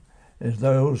Lord is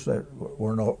those that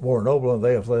were more noble than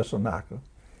they of Thessalonica,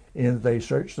 in that they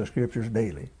searched the Scriptures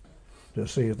daily to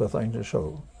see if the things that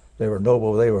show they were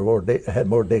noble, they were had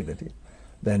more dignity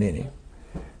than any.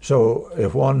 So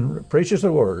if one preaches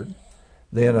the Word,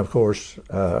 then of course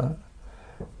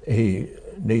he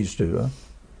needs to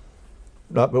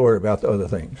not be worried about the other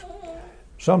things.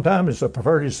 Sometimes it's a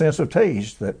perverted sense of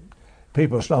taste that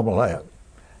people stumble at,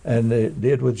 and it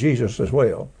did with Jesus as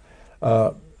well.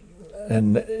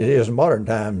 And it is in modern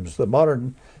times, the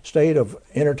modern state of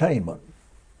entertainment,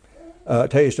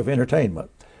 taste of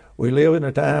entertainment. We live in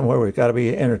a time where we've got to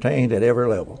be entertained at every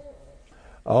level,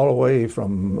 all the way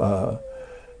from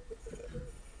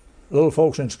little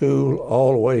folks in school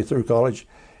all the way through college.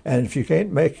 And if you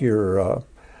can't make your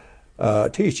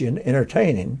teaching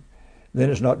entertaining, then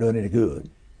it's not doing any good.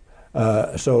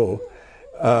 And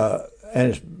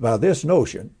it's by this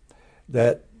notion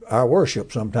that our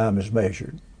worship sometimes is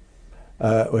measured.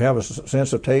 We have a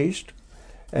sense of taste,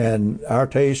 and our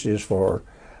taste is for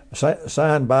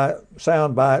soundbite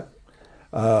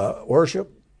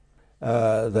worship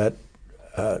that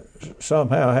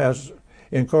somehow has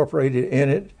incorporated in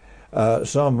it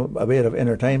a bit of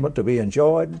entertainment to be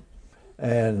enjoyed,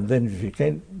 and then if you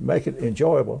can't make it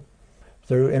enjoyable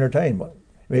through entertainment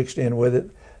mixed in with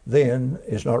it, then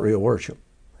it's not real worship.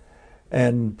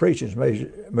 And preaching is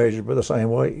measured by the same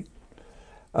way.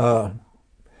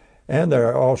 And there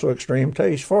are also extreme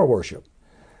tastes for worship.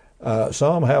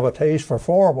 Some have a taste for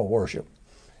formal worship.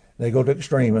 They go to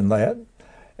extreme in that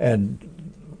and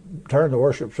turn the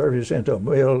worship service into a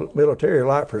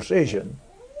military-like precision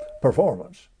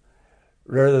performance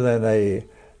rather than a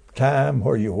time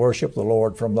where you worship the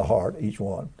Lord from the heart, each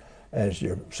one, as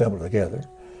you're assembled together.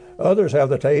 Others have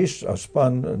the taste of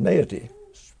spontaneity.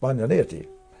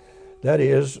 That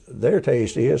is, their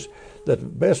taste is that the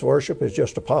best worship is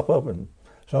just to pop up and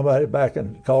somebody back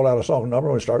and call out a song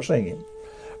number and start singing.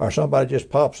 Or somebody just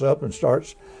pops up and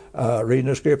starts reading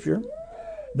the scripture.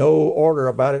 No order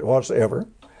about it whatsoever.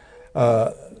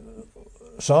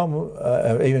 Some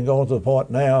have even gone to the point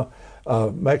now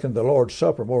of making the Lord's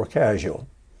Supper more casual.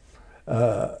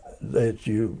 That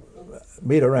you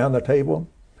meet around the table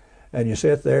and you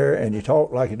sit there and you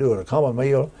talk like you do at a common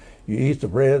meal. You eat the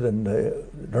bread and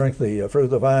drink the fruit of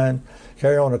the vine,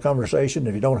 carry on a conversation.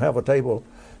 If you don't have a table,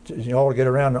 you all get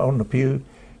around on the pew.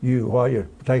 While you're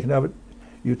taking of it,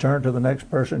 you turn to the next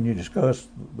person, you discuss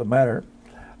the matter,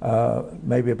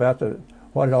 maybe about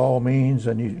what it all means,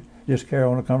 and you just carry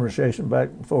on a conversation back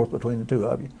and forth between the two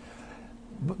of you.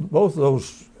 Both of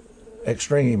those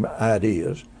extreme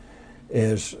ideas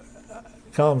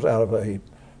comes out of a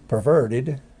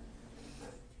perverted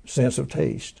sense of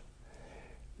taste.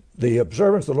 The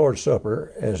observance of the Lord's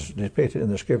Supper, as depicted in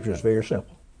the Scripture, is very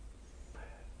simple.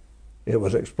 It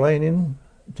was explaining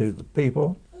to the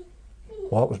people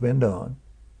what was being done,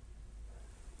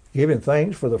 giving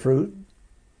thanks for the fruit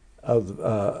of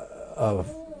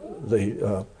the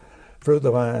fruit of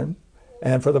the vine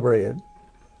and for the bread,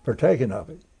 partaking of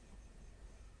it,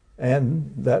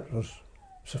 and that was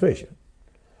sufficient.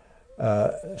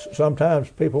 Sometimes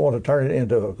people want to turn it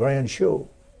into a grand show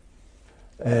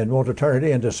and want to turn it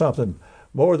into something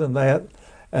more than that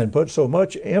and put so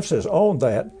much emphasis on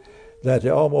that they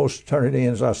almost turn it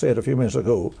in, as I said a few minutes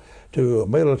ago, to a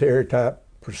military-type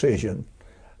precision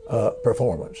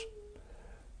performance.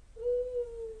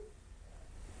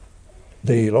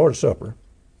 The Lord's Supper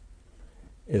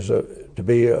is to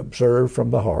be observed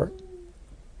from the heart.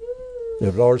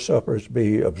 The Lord's Supper is to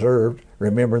be observed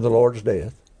remembering the Lord's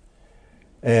death.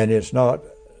 And it's not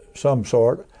some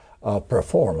sort of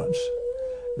performance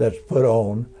that's put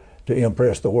on to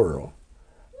impress the world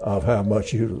of how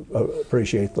much you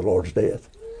appreciate the Lord's death.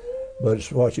 But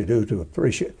it's what you do to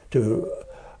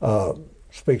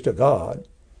speak to God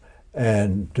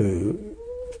and to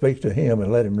speak to Him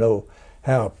and let Him know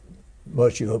how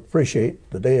much you appreciate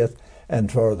the death,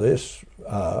 and for this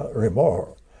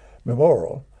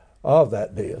memorial of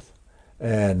that death,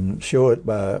 and show it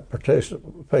by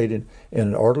participating in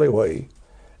an orderly way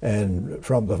and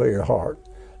from the very heart.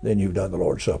 Then you've done the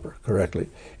Lord's Supper correctly.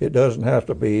 It doesn't have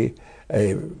to be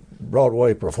a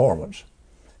Broadway performance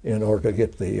in order to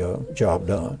get the job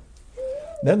done.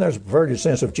 Then there's a perverted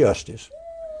sense of justice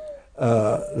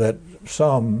that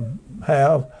some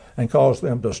have and cause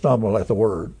them to stumble at the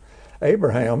word.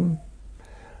 Abraham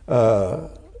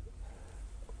was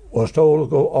told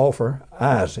to go offer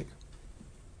Isaac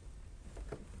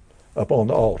upon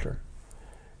the altar.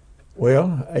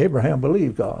 Well, Abraham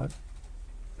believed God,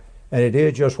 and he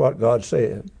did just what God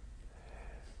said.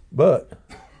 But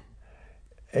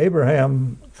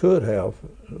Abraham could have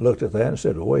looked at that and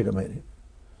said, well, wait a minute.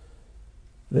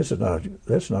 That's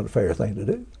not a fair thing to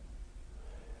do.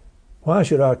 Why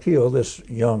should I kill this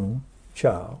young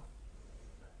child?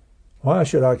 Why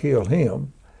should I kill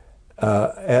him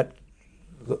at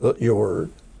your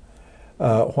word?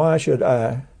 Why should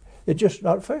I? It's just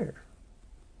not fair.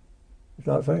 It's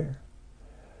not fair.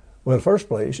 Well, in the first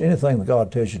place, anything that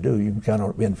God tells you to do, you can count on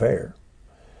it being fair.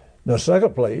 In the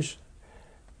second place,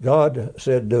 God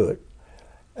said do it.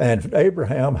 And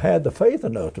Abraham had the faith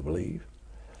enough to believe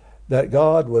that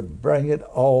God would bring it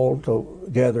all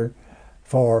together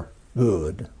for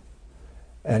good.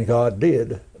 And God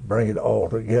did bring it all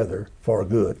together for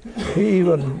good. He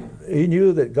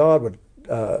knew that God would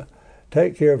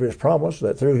take care of His promise,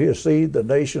 that through His seed the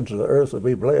nations of the earth would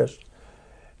be blessed,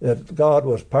 that God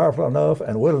was powerful enough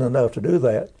and willing enough to do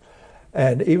that.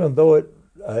 And even though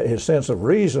his sense of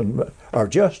reason, or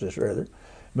justice rather,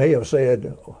 may have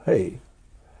said, hey,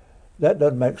 that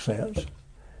doesn't make sense.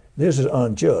 This is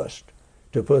unjust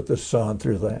to put the son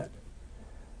through that.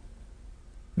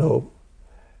 No.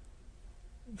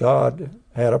 God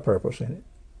had a purpose in it.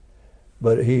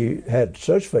 But he had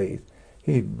such faith,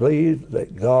 he believed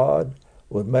that God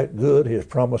would make good His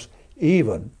promise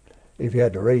even if He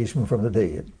had to raise him from the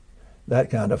dead.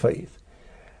 That kind of faith.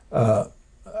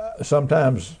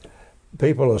 Sometimes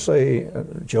people will say,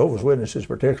 Jehovah's Witnesses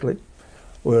particularly,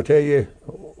 will tell you,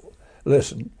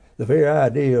 listen, the very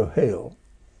idea of hell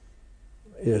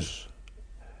is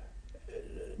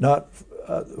not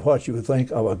what you would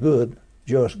think of a good,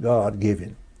 just God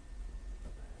giving.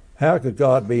 How could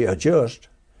God be a just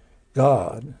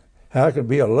God? How could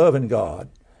be a loving God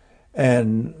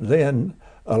and then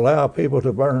allow people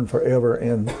to burn forever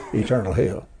in eternal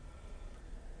hell?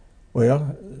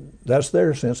 Well, that's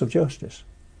their sense of justice.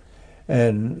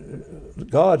 And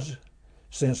God's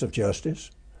sense of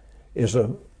justice is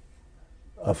a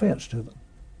offense to them.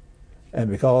 And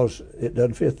because it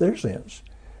doesn't fit their sense,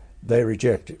 they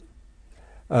reject it.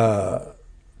 And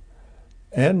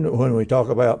when we talk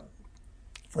about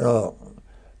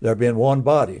there being one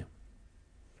body,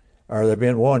 or there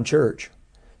being one church,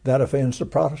 that offends the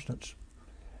Protestants.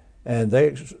 And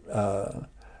they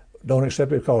don't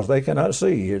accept it because they cannot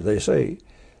see, they say,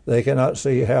 they cannot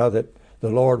see how that the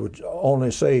Lord would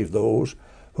only save those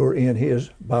who are in His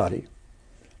body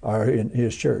or in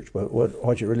His church. But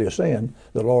what you're really saying,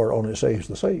 the Lord only saves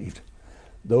the saved.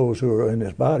 Those who are in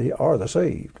His body are the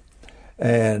saved.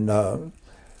 And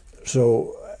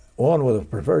so one with a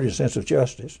perverted sense of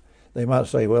justice, they might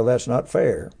say, well, that's not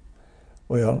fair.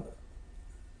 Well,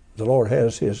 the Lord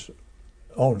has His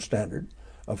own standard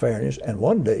of fairness, and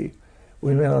one day,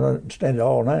 we may not understand it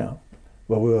all now,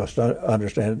 but we will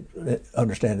understand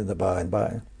it by and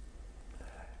by.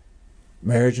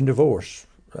 Marriage and divorce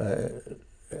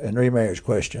and remarriage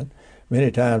question.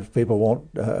 Many times people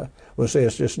will say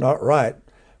it's just not right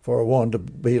for one to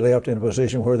be left in a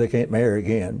position where they can't marry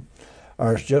again,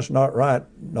 or it's just not right,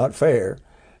 not fair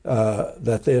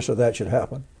that this or that should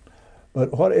happen.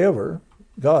 But whatever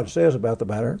God says about the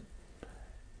matter,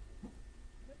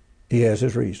 He has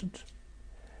His reasons.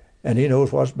 And He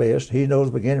knows what's best. He knows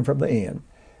the beginning from the end.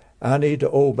 I need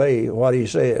to obey what He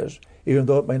says, even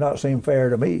though it may not seem fair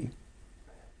to me.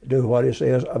 Do what He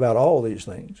says about all these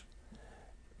things.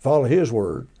 Follow His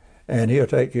word, and He'll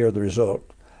take care of the result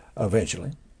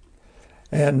eventually.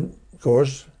 And, of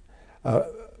course,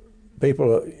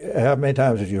 people, how many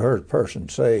times have you heard a person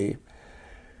say,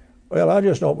 well, I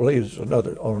just don't believe,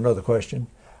 on another question,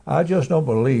 I just don't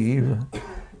believe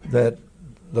that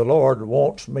the Lord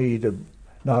wants me to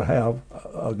not have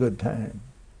a good time.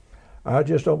 I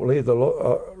just don't believe the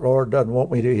Lord doesn't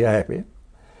want me to be happy.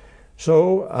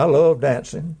 So I love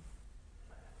dancing.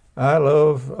 I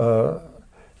love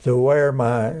to wear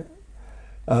my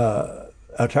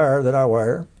attire that I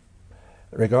wear,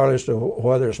 regardless of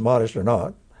whether it's modest or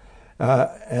not.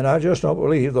 And I just don't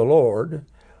believe the Lord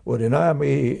will deny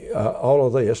me all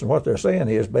of this. And what they're saying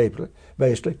is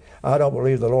basically, I don't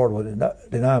believe the Lord will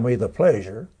deny me the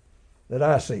pleasure that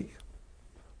I seek,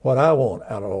 what I want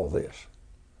out of all this.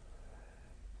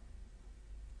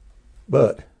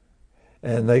 But,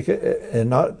 and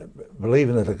not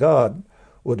believing that the God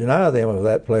will deny them of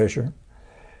that pleasure,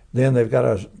 then they've got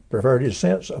a perverted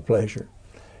sense of pleasure,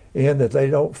 in that they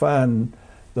don't find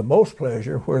the most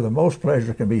pleasure where the most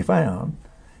pleasure can be found,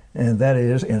 and that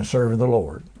is in serving the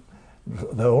Lord.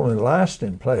 The only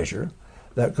lasting pleasure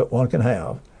that one can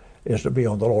have is to be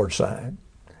on the Lord's side.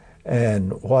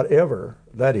 And whatever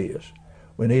that is,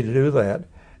 we need to do that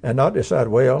and not decide,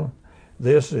 well,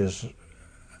 this is,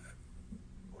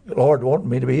 the Lord wants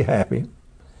me to be happy,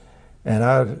 and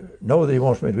I know that He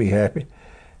wants me to be happy,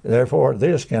 therefore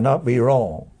this cannot be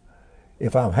wrong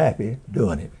if I'm happy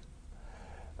doing it.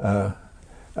 I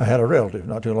had a relative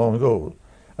not too long ago.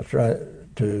 I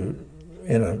tried to,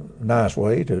 in a nice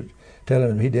way, to tell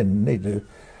him he didn't need to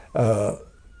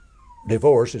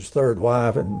divorce his third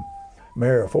wife and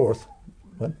marry a fourth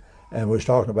one. And we was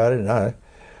talking about it, and I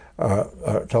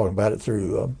talking about it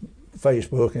through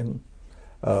Facebook and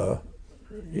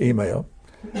email,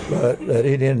 but that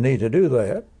he didn't need to do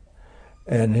that.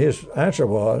 And his answer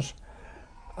was,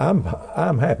 I'm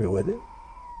happy with it,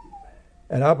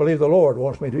 and I believe the Lord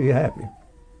wants me to be happy.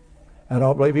 I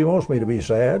don't believe He wants me to be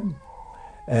sad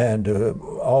and to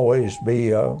always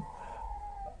be in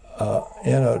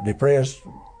a depressed,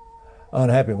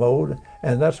 unhappy mode,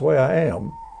 and that's the way I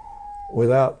am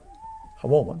without a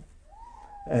woman.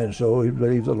 And so he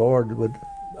believed the Lord would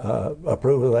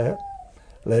approve of that,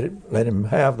 let him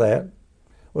have that.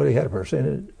 Well, he had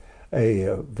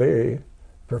a very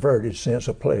perverted sense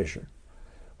of pleasure.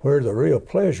 Where the real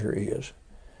pleasure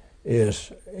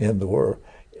is in the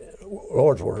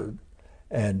Lord's Word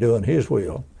and doing His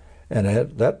will, and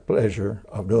that pleasure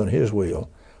of doing His will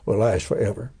last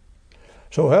forever.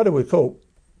 So how do we cope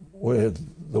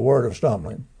with the word of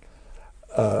stumbling?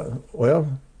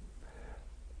 Well,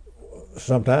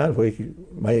 sometimes we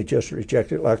may just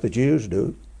reject it like the Jews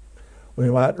do. We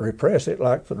might repress it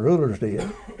like the rulers did.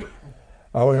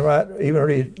 Or we might even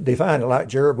redefine it like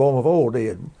Jeroboam of old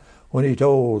did when he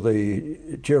told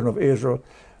the children of Israel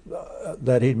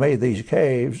that he'd made these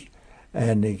caves,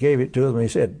 and he gave it to them. He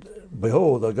said,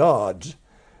 behold, the gods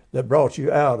that brought you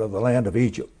out of the land of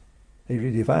Egypt. He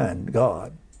redefined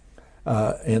God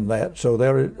in that. So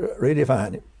they'll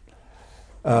redefine it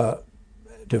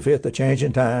to fit the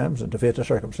changing times and to fit the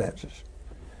circumstances.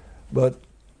 But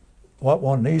what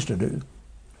one needs to do.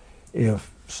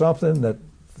 If something that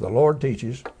the Lord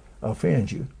teaches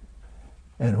offends you,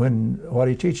 and when what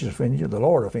he teaches offends you, the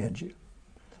Lord offends you.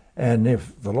 And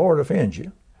if the Lord offends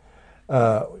you,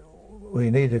 we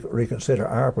need to reconsider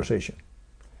our position,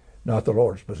 not the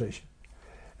Lord's position.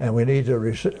 And we need to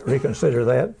reconsider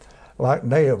that like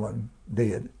Naaman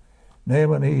did.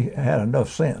 Naaman, he had enough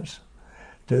sense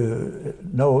to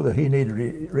know that he needed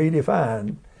to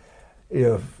redefine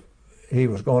if he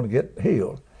was going to get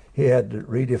healed. He had to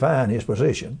redefine his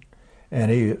position, and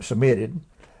he submitted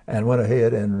and went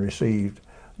ahead and received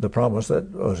the promise that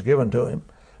was given to him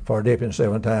for dipping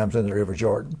 7 times in the River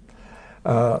Jordan.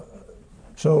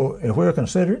 So if we're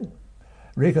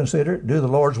reconsider, do the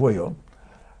Lord's will.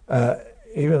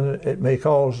 Even it may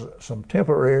cause some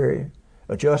temporary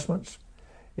adjustments.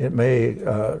 It may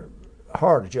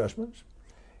hard adjustments.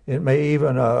 It may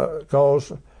even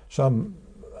cause some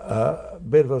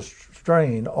bit of a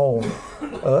strain on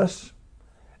us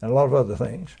and a lot of other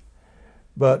things.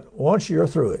 But once you're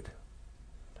through it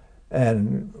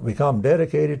and become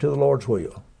dedicated to the Lord's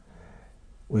will,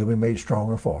 we'll be made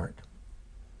stronger for it.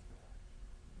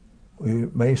 We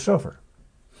may suffer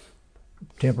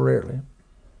temporarily,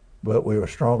 but we are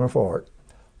stronger for it,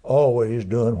 always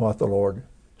doing what the Lord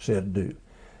said to do.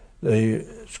 The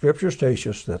Scriptures teach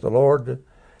us that the Lord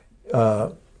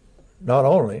not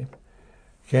only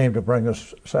came to bring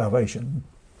us salvation,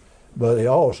 but he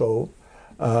also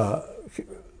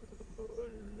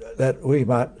that we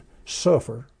might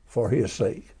suffer for his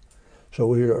sake. So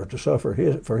we are to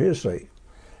suffer for his sake.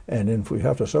 And then if we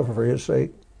have to suffer for his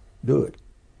sake, do it.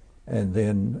 And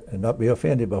not be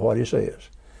offended by what he says.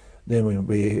 Then we will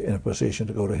be in a position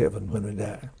to go to heaven when we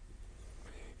die.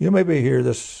 You may be here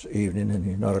this evening and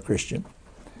you're not a Christian.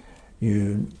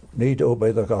 You need to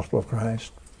obey the gospel of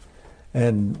Christ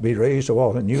and be raised to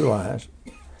walk in new lives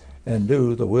and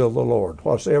do the will of the Lord.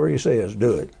 Whatever he says,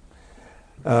 do it.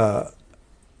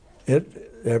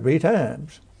 There'll be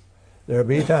times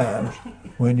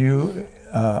when you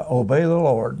obey the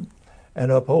Lord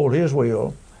and uphold his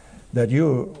will that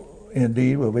you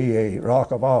indeed will be a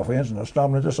rock of offense and a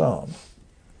stumbling to some.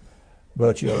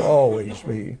 But you'll always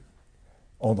be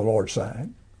on the Lord's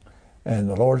side. And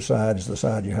the Lord's side is the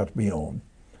side you have to be on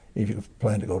if you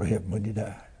plan to go to heaven when you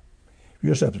die. If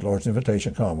you accept the Lord's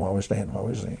invitation, come while we stand, while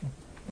we sing.